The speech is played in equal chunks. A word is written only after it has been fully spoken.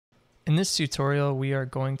In this tutorial, we are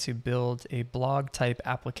going to build a blog type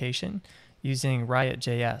application using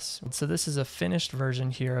Riot.js. So this is a finished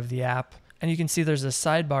version here of the app. And you can see there's a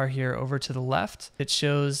sidebar here over to the left. It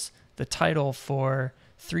shows the title for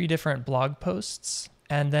 3 different blog posts.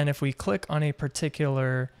 And then if we click on a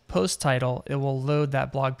particular post title, it will load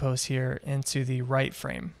that blog post here into the right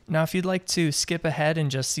frame. Now, if you'd like to skip ahead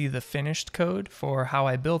and just see the finished code for how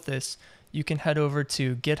I built this, you can head over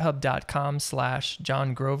to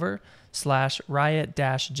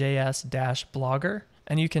github.com/johngrover/riot-js-blogger,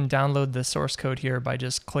 and you can download the source code here by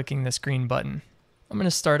just clicking this green button. I'm going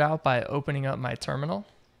to start out by opening up my terminal,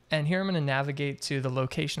 and here I'm going to navigate to the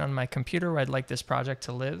location on my computer where I'd like this project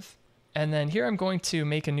to live. And then here I'm going to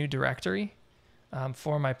make a new directory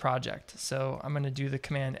for my project. So I'm going to do the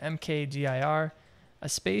command mkdir, a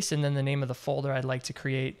space, and then the name of the folder I'd like to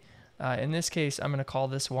create. In this case, I'm going to call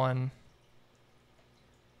this one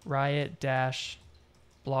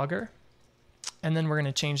Riot-blogger, and then we're going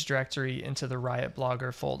to change directory into the Riot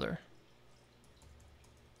blogger folder.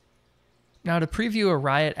 Now, to preview a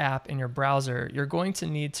Riot app in your browser, you're going to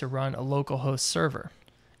need to run a localhost server.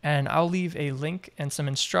 And I'll leave a link and some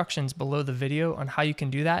instructions below the video on how you can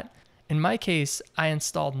do that. In my case, I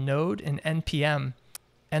installed Node and NPM,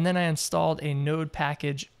 and then I installed a Node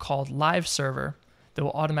package called Live Server that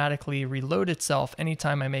will automatically reload itself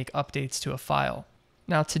anytime I make updates to a file.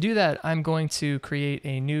 Now, to do that, I'm going to create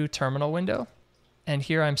a new terminal window. And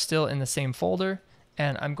here I'm still in the same folder.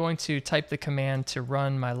 And I'm going to type the command to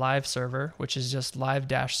run my live server, which is just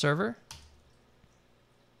live-server. And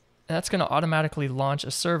that's going to automatically launch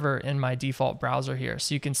a server in my default browser here.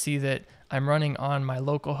 So you can see that I'm running on my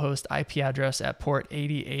localhost IP address at port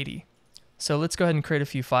 8080. So let's go ahead and create a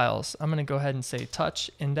few files. I'm going to go ahead and say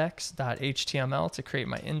touch index.html to create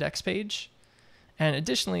my index page. And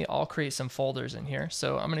additionally, I'll create some folders in here.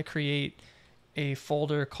 So I'm going to create a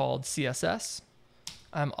folder called CSS.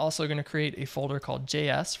 I'm also going to create a folder called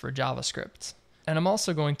JS for JavaScript. And I'm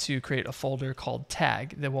also going to create a folder called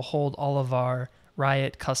tag that will hold all of our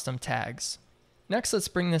Riot custom tags. Next, let's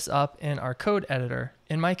bring this up in our code editor.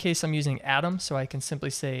 In my case, I'm using Atom, so I can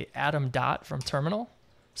simply say atom dot from terminal.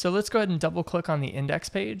 So let's go ahead and double click on the index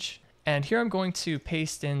page. And here I'm going to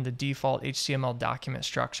paste in the default HTML document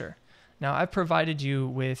structure. Now, I've provided you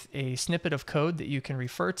with a snippet of code that you can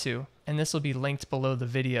refer to, and this will be linked below the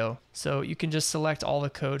video. So you can just select all the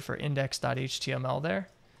code for index.html there,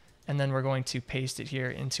 and then we're going to paste it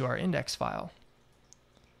here into our index file.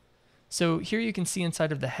 So here you can see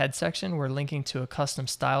inside of the head section, we're linking to a custom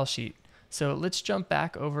style sheet. So let's jump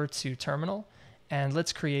back over to terminal, and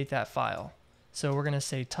let's create that file. So we're going to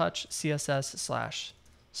say touch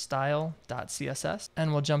css/style.css,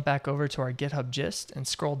 and we'll jump back over to our GitHub gist and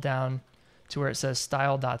scroll down to where it says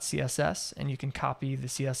style.css, and you can copy the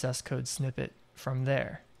CSS code snippet from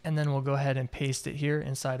there. And then we'll go ahead and paste it here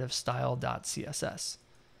inside of style.css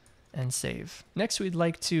and save. Next, we'd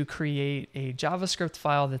like to create a JavaScript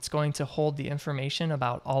file that's going to hold the information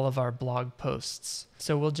about all of our blog posts.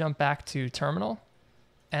 So we'll jump back to terminal,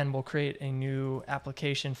 and we'll create a new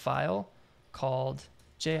application file called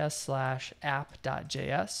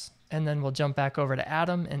js/app.js. And then we'll jump back over to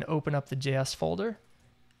Atom and open up the JS folder,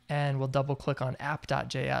 and we'll double click on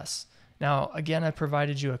app.js. Now, again, I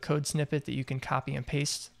provided you a code snippet that you can copy and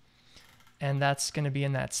paste, and that's going to be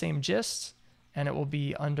in that same gist, and it will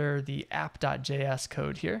be under the app.js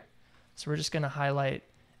code here. So we're just going to highlight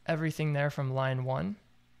everything there from line 1,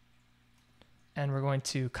 and we're going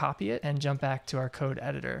to copy it and jump back to our code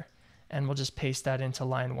editor, and we'll just paste that into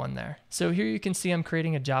line 1 there. So here you can see I'm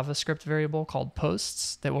creating a JavaScript variable called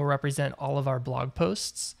posts that will represent all of our blog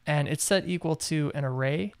posts, and it's set equal to an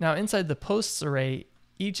array. Now, inside the posts array,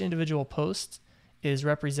 each individual post is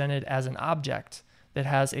represented as an object that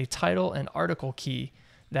has a title and article key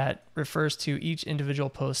that refers to each individual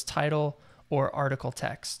post title or article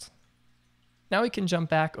text. Now we can jump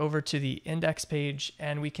back over to the index page,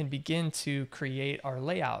 and we can begin to create our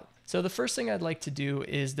layout. So the first thing I'd like to do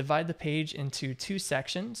is divide the page into 2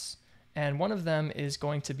 sections, and one of them is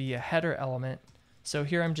going to be a header element. So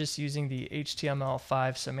here I'm just using the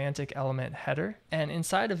HTML5 semantic element header, and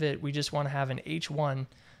inside of it we just want to have an H1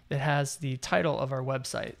 that has the title of our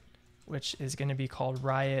website, which is going to be called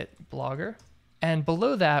Riot Blogger. And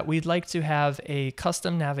below that, we'd like to have a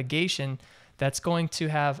custom navigation that's going to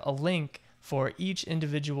have a link for each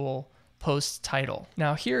individual post title.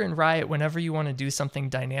 Now here in Riot, whenever you want to do something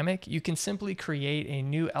dynamic, you can simply create a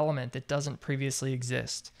new element that doesn't previously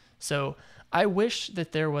exist. So I wish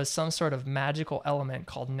that there was some sort of magical element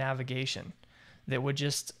called navigation that would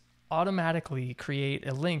just automatically create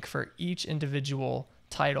a link for each individual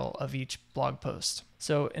title of each blog post.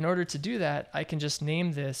 So in order to do that, I can just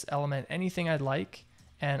name this element anything I'd like,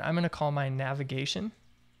 and I'm going to call my navigation.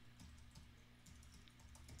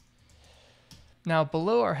 Now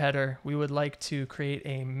below our header, we would like to create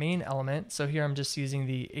a main element. So here I'm just using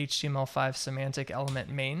the HTML5 semantic element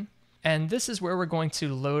main. And this is where we're going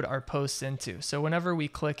to load our posts into. So whenever we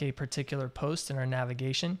click a particular post in our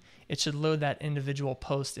navigation, it should load that individual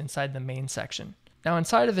post inside the main section. Now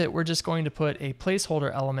inside of it, we're just going to put a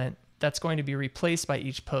placeholder element that's going to be replaced by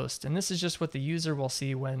each post. And this is just what the user will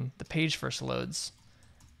see when the page first loads.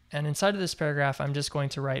 And inside of this paragraph, I'm just going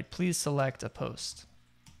to write, please select a post.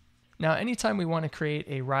 Now, anytime we want to create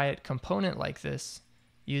a Riot component like this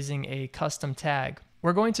using a custom tag,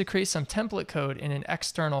 we're going to create some template code in an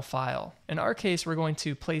external file. In our case, we're going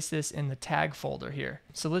to place this in the tag folder here.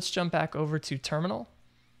 So let's jump back over to terminal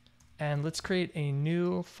and let's create a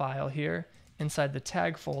new file here inside the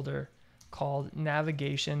tag folder called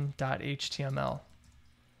navigation.html.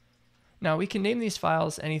 Now we can name these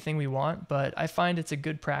files anything we want, but I find it's a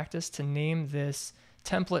good practice to name this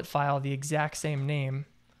template file the exact same name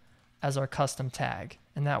as our custom tag,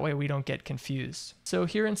 and that way we don't get confused. So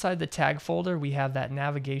here inside the tag folder, we have that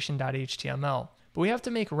navigation.html, but we have to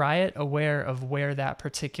make Riot aware of where that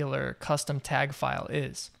particular custom tag file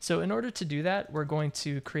is. So in order to do that, we're going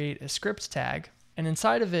to create a script tag, and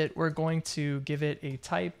inside of it, we're going to give it a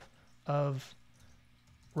type of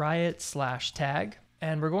Riot/tag,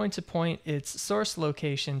 and we're going to point its source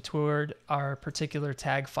location toward our particular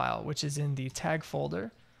tag file, which is in the tag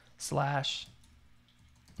folder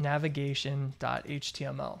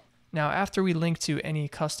 /navigation.html. Now, after we link to any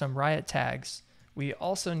custom Riot tags, we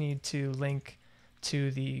also need to link to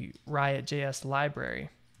the RiotJS library.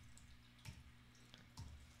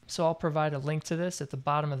 So I'll provide a link to this at the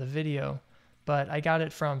bottom of the video, but I got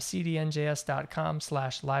it from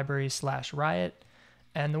cdnjs.com/library/riot.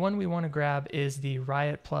 And the one we want to grab is the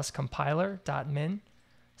Riot plus compiler.min.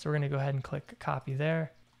 So we're going to go ahead and click copy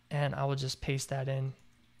there, and I will just paste that in.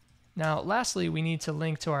 Now, lastly, we need to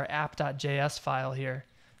link to our app.js file here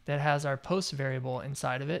that has our post variable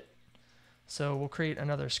inside of it. So we'll create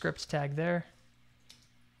another script tag there,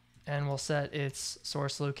 and we'll set its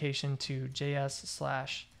source location to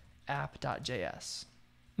js/app.js.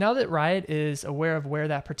 Now that Riot is aware of where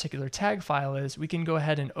that particular tag file is, we can go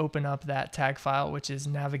ahead and open up that tag file, which is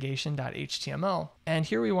navigation.html. And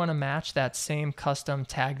here we want to match that same custom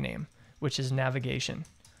tag name, which is navigation.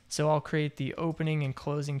 So I'll create the opening and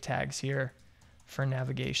closing tags here for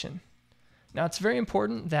navigation. Now it's very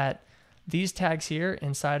important that these tags here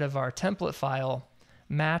inside of our template file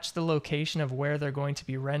match the location of where they're going to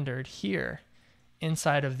be rendered here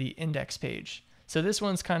inside of the index page. So this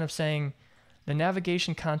one's kind of saying the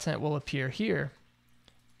navigation content will appear here,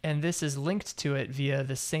 and this is linked to it via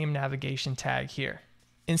the same navigation tag here.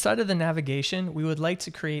 Inside of the navigation, we would like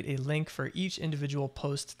to create a link for each individual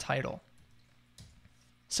post title.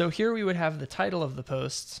 So here we would have the title of the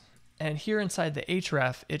post, and here inside the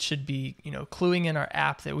href, it should be, cluing in our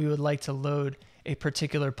app that we would like to load a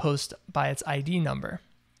particular post by its ID number.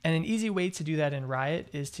 And an easy way to do that in Riot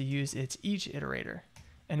is to use its each iterator.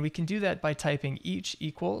 And we can do that by typing each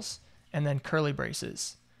equals and then curly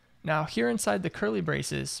braces. Now here inside the curly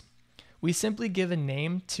braces, we simply give a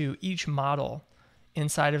name to each model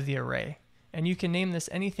inside of the array. And you can name this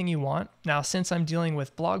anything you want. Now, since I'm dealing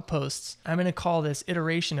with blog posts, I'm going to call this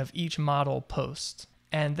iteration of each model post.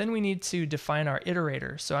 And then we need to define our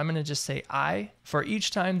iterator. So I'm going to just say I. For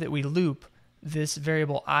each time that we loop, this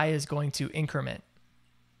variable I is going to increment.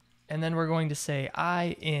 And then we're going to say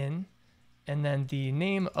I in, and then the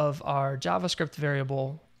name of our JavaScript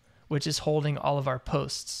variable, which is holding all of our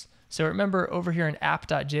posts. So remember over here in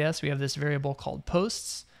app.js, we have this variable called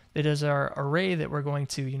posts. That is our array that we're going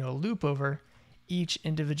to, loop over each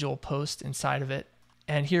individual post inside of it.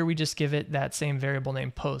 And here we just give it that same variable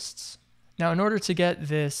name posts. Now, in order to get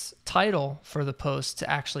this title for the post to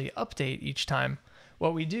actually update each time,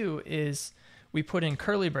 what we do is we put in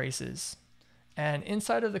curly braces. And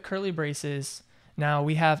inside of the curly braces, now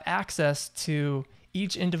we have access to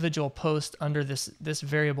each individual post under this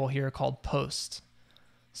variable here called post.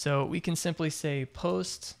 So we can simply say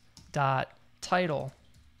post.title,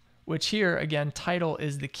 which here, again, title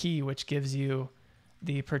is the key which gives you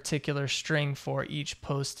the particular string for each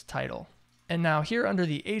post title. And now here under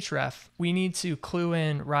the href, we need to clue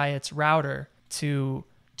in Riot's router to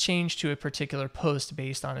change to a particular post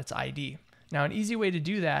based on its ID. Now an easy way to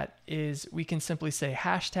do that is we can simply say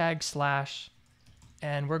 #/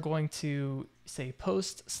 and we're going to say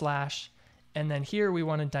post / and then here we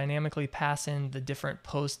want to dynamically pass in the different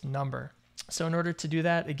post number. So in order to do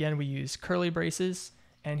that, again, we use curly braces.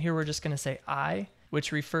 And here we're just going to say I,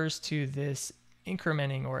 which refers to this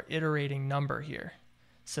incrementing or iterating number here.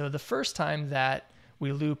 So the first time that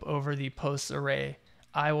we loop over the posts array,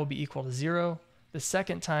 I will be equal to 0. The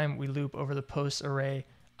second time we loop over the posts array,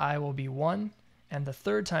 I will be 1. And the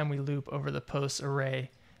third time we loop over the posts array,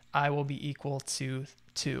 I will be equal to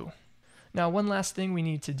 2. Now, one last thing we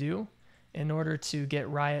need to do in order to get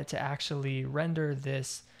Riot to actually render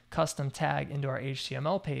this custom tag into our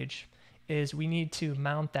HTML page is we need to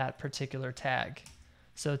mount that particular tag.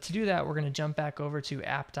 So to do that, we're going to jump back over to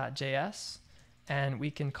app.js, and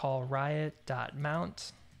we can call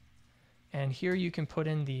Riot.mount. And here you can put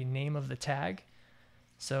in the name of the tag.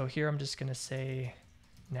 So here I'm just going to say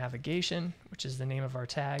navigation, which is the name of our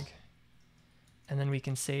tag. And then we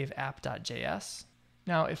can save app.js.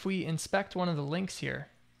 Now, if we inspect one of the links here,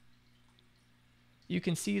 you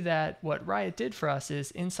can see that what Riot did for us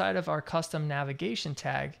is inside of our custom navigation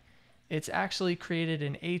tag, it's actually created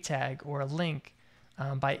an A tag or a link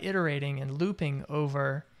by iterating and looping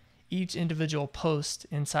over each individual post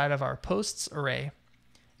inside of our posts array.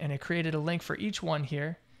 And it created a link for each one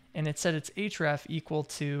here, and it set its href equal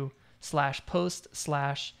to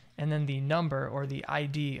 /post/ and then the number or the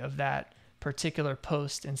ID of that particular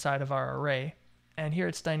post inside of our array. And here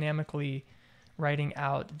it's dynamically writing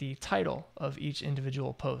out the title of each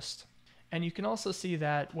individual post. And you can also see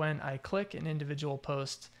that when I click an individual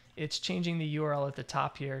post, it's changing the URL at the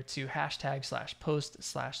top here to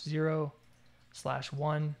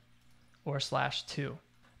 #post/0/1 or /2.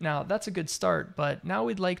 Now that's a good start, but now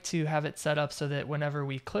we'd like to have it set up so that whenever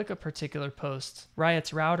we click a particular post,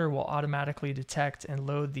 Riot's router will automatically detect and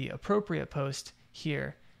load the appropriate post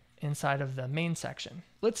here inside of the main section.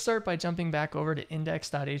 Let's start by jumping back over to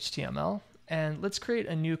index.html, and let's create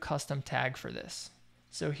a new custom tag for this.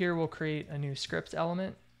 So here we'll create a new script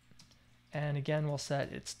element, and again we'll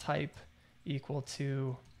set its type equal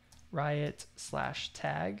to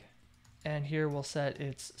Riot/tag. And here we'll set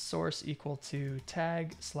its source equal to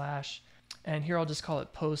tag/, and here I'll just call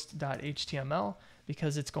it post.html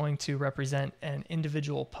because it's going to represent an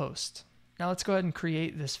individual post. Now let's go ahead and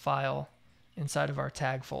create this file inside of our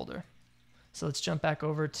tag folder. So let's jump back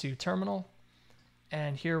over to terminal,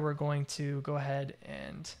 and here we're going to go ahead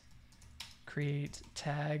and create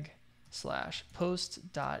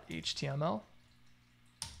tag/post.html.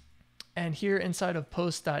 And here inside of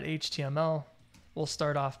post.html, we'll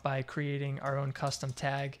start off by creating our own custom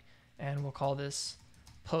tag, and we'll call this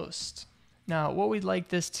post. Now, what we'd like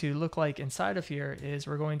this to look like inside of here is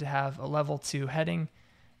we're going to have a level 2 heading,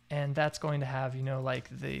 and that's going to have, like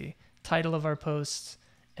the title of our post,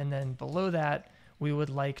 and then below that, we would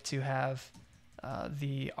like to have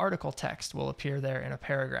the article text will appear there in a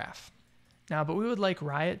paragraph. Now, but we would like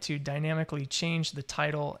Riot to dynamically change the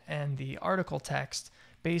title and the article text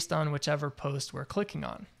based on whichever post we're clicking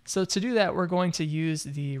on. So to do that, we're going to use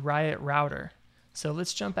the Riot router. So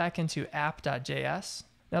let's jump back into app.js.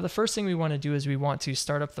 Now the first thing we want to do is we want to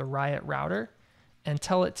start up the Riot router and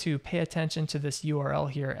tell it to pay attention to this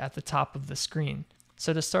URL here at the top of the screen.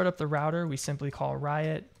 So to start up the router, we simply call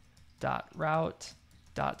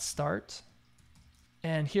Riot.route.start.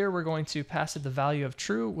 And here we're going to pass it the value of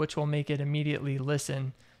true, which will make it immediately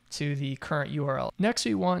listen to the current URL. Next,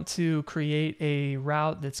 we want to create a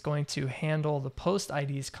route that's going to handle the post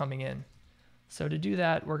IDs coming in. So to do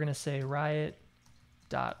that, we're going to say Riot.route.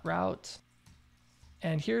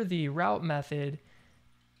 And here the route method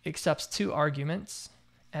accepts 2 arguments.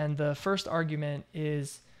 And the first argument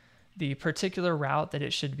is the particular route that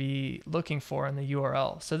it should be looking for in the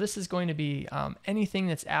URL. So this is going to be anything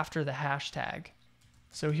that's after the hashtag.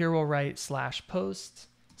 So here we'll write /post/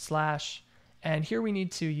 and here we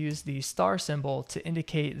need to use the star symbol to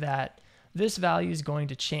indicate that this value is going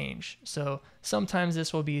to change. So sometimes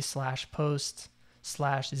this will be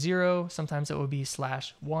 /post/0, sometimes it will be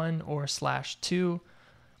 /1 or /2,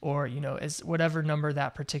 or as whatever number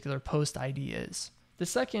that particular post ID is. The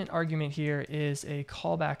second argument here is a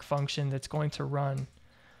callback function that's going to run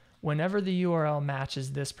whenever the URL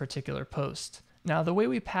matches this particular post. Now the way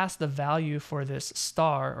we pass the value for this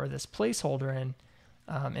star or this placeholder in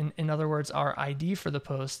other words, our ID for the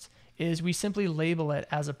post, is we simply label it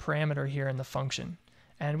as a parameter here in the function.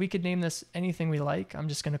 And we could name this anything we like. I'm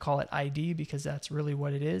just going to call it ID because that's really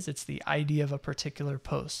what it is. It's the ID of a particular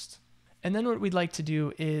post. And then what we'd like to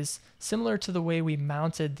do is, similar to the way we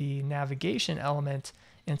mounted the navigation element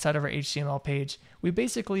inside of our HTML page, we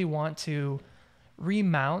basically want to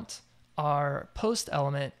remount our post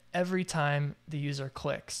element every time the user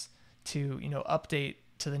clicks to update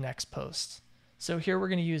to the next post. So here we're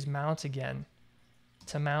going to use mount again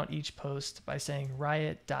to mount each post by saying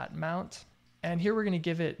Riot.mount. And here we're going to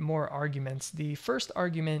give it more arguments. The first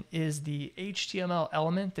argument is the HTML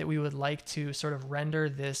element that we would like to sort of render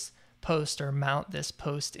this post or mount this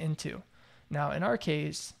post into. Now in our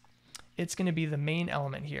case, it's going to be the main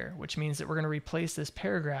element here, which means that we're going to replace this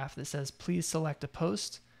paragraph that says please select a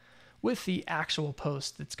post with the actual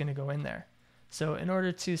post that's going to go in there. So in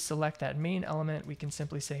order to select that main element, we can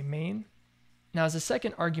simply say main. Now as a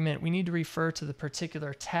second argument, we need to refer to the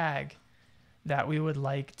particular tag that we would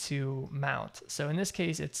like to mount. So in this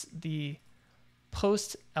case, it's the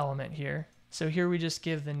post element here. So here we just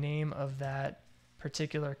give the name of that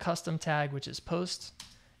particular custom tag, which is post.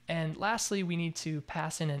 And lastly, we need to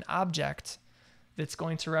pass in an object that's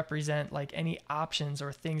going to represent like any options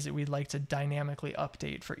or things that we'd like to dynamically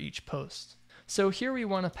update for each post. So here we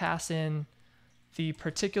want to pass in the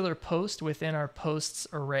particular post within our posts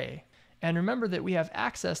array. And remember that we have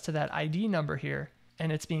access to that ID number here,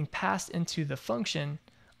 and it's being passed into the function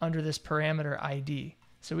under this parameter ID.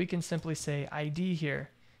 So we can simply say ID here,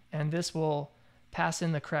 and this will pass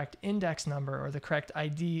in the correct index number or the correct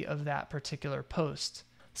ID of that particular post.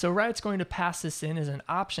 So Riot's going to pass this in as an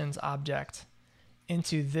options object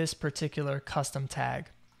into this particular custom tag.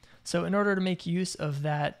 So in order to make use of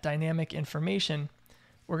that dynamic information,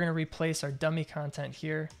 we're going to replace our dummy content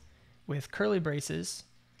here with curly braces.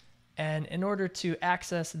 And in order to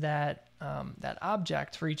access that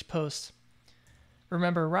object for each post,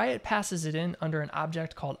 remember Riot passes it in under an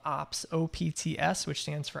object called ops, OPTS, which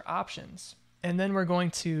stands for options. And then we're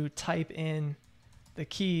going to type in the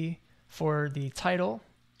key for the title,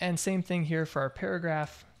 and same thing here for our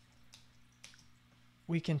paragraph.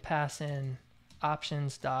 We can pass in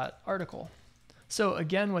options.article. So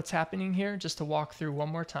again, what's happening here, just to walk through one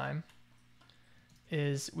more time,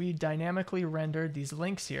 is we dynamically rendered these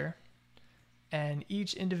links here, and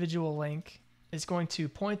each individual link is going to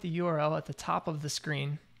point the URL at the top of the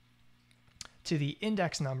screen to the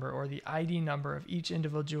index number or the ID number of each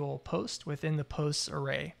individual post within the posts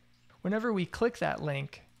array. Whenever we click that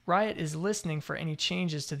link, Riot is listening for any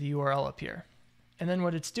changes to the URL up here. And then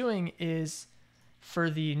what it's doing is for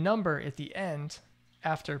the number at the end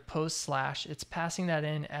after post slash, it's passing that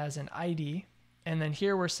in as an ID. And then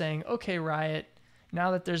here we're saying, okay, Riot,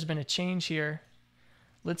 now that there's been a change here,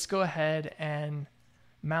 let's go ahead and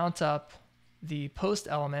mount up the post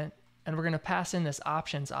element, and we're going to pass in this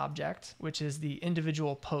options object, which is the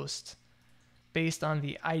individual post based on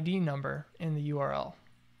the ID number in the URL.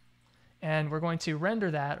 And we're going to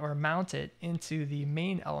render that or mount it into the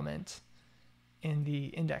main element in the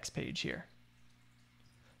index page here.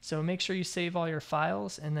 So make sure you save all your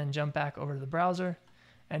files and then jump back over to the browser.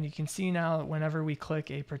 And you can see now whenever we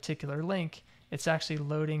click a particular link, it's actually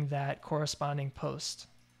loading that corresponding post.